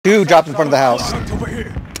Two dropped in front of the house. Over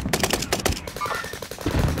here.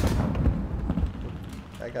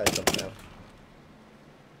 That guy's up now.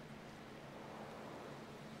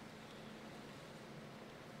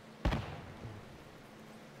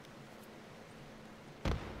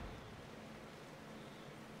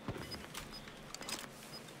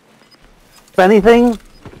 If anything,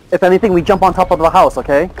 we jump on top of the house,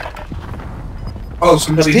 okay? Oh,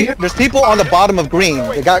 somebody here? There's people on the bottom of green.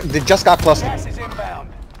 They just got clustered. Gas is inbound.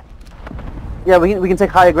 Yeah, we can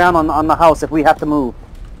take higher ground on the house if we have to move.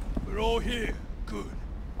 We're all here. Good.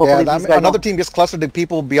 Hopefully Yeah, these guys another don't- team gets clustered to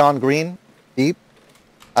people beyond green, deep.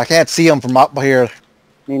 I can't see them from up here,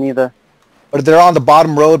 Me neither. but they're on the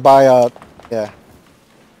bottom road by yeah.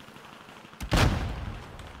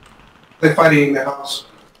 They're fighting in the house.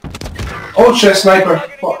 Oh shit, sniper.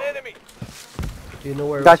 Fuck. Do you know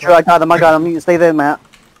where? Got you. I got him. You stay there, Matt.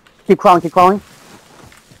 Keep crawling. Keep crawling.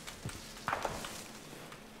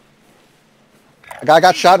 A guy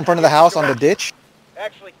got shot in front of the house on the ditch.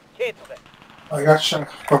 Actually, cancel that. I got shot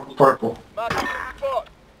from purple. Mark the spot.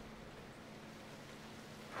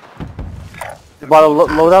 You bought a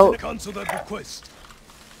loadout Cancel that request.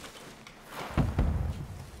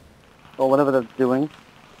 or whatever they're doing.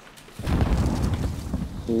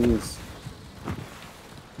 Jeez.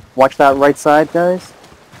 Watch that right side, guys.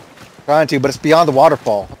 Trying to, but it's beyond the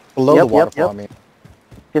waterfall. Below Yep, the waterfall, I mean.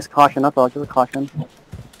 Just caution. That's all. Just a caution.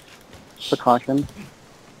 Just a caution.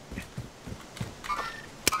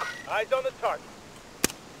 Eyes on the target.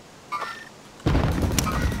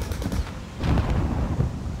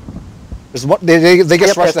 There's one, they just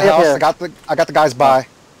Yep, rushed the yep, house. yep. I got the guys by.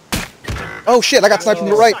 Oh shit! I got sniped from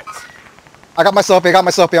the right. I got myself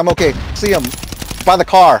here. I'm okay. See him by the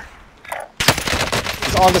car.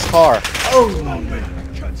 He's on this car.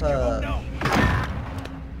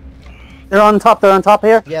 They're on top. They're on top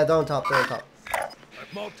here. Yeah, they're on top. They're on top.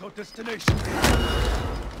 I've marked our destination.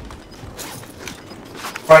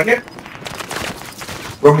 Right here.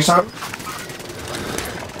 Where we saw him?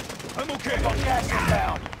 I'm okay. Got gas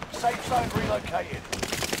inbound. Safe zone relocated.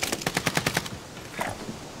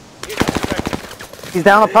 He's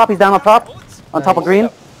down up top. He's down up top. On top of green.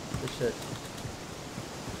 Good shit.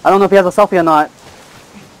 I don't know if he has a selfie or not.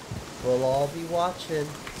 We'll all be watching.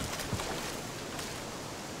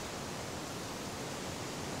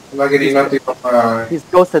 I'm not getting nothing from He's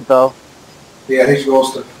ghosted though. yeah, he's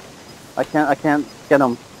ghosted. I can't get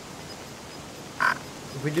him.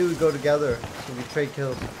 If we do, we go together. So we trade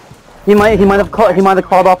kills. He might have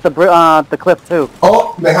called off the cliff too.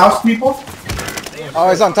 Oh, the house people? Oh,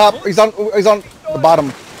 he's on top. He's on the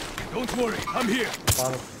bottom. Don't worry, I'm here.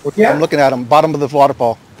 Bottom. Yeah. I'm looking at him. Bottom of the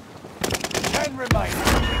waterfall. 10 remain.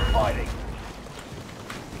 Keep fighting.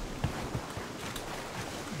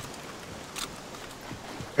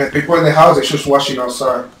 And people in the house, they're just watching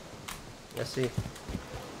outside. Let's see.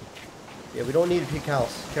 Yeah, we don't need a peak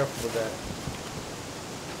house. Careful with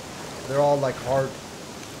that. They're all like hard.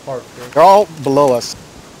 Okay? They're all below us.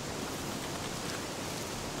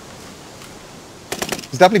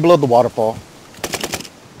 He's definitely below the waterfall.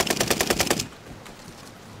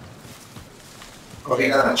 Oh, he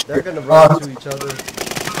got They're gonna run into each other.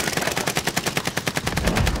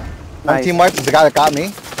 One Nice. team wipe is the guy that got me.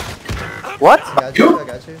 What? I got you. I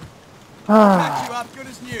got you. Ah, You up good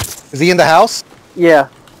as new. Is he in the house? yeah.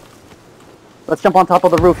 Let's jump on top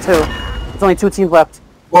of the roof too. There's only 2 teams left.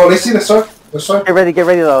 Well, they see the surf. The surf. Get ready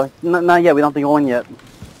though. Not yet. We don't have to go in yet.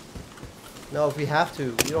 No, if we have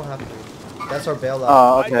to, we don't have to. That's our bailout.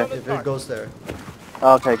 Oh, okay. If it goes there.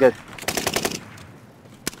 Okay, good.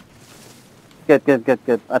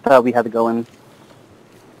 Good. I thought we had to go in.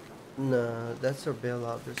 Nah, that's our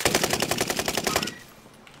bailout. There's something.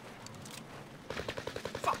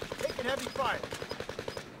 Fuck, taking heavy fire.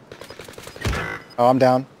 Oh, I'm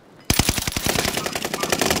down.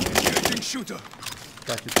 Engaging shooter.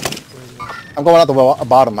 Got you. I'm going out the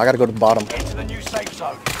bottom. I gotta go to the bottom. Into the new safe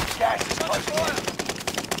zone. Gas is closing in.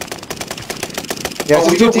 Yeah, Oh,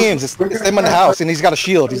 it's we just 2 do- teams. It's him in the house, and he's got a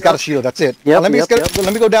shield. That's it. Yep, let me yep, just yep.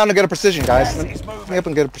 let me go down and get a precision, guys. Let me up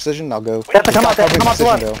and get a precision. I'll go. They have to come out. They have to come out to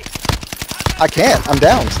Precision, us. go. I can't. I'm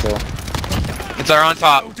down still. It's our on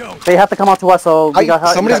top. Go down. They have to come out to us. So we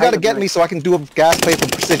got. Somebody's got to get me so I can do a gas play for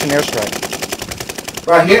precision airstrike.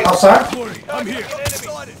 Right here, outside. Don't worry, I'm here.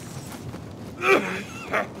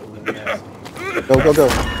 Go.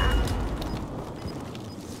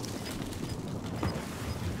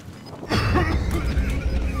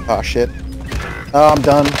 Oh shit. Oh, I'm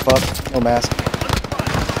done. Fuck. No mask.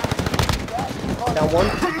 Down one.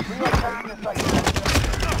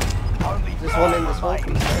 This one in this one.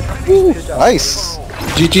 Good job. Nice.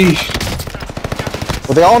 GG.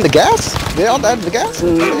 Were they all in the gas? They all died in the gas?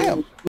 Damn.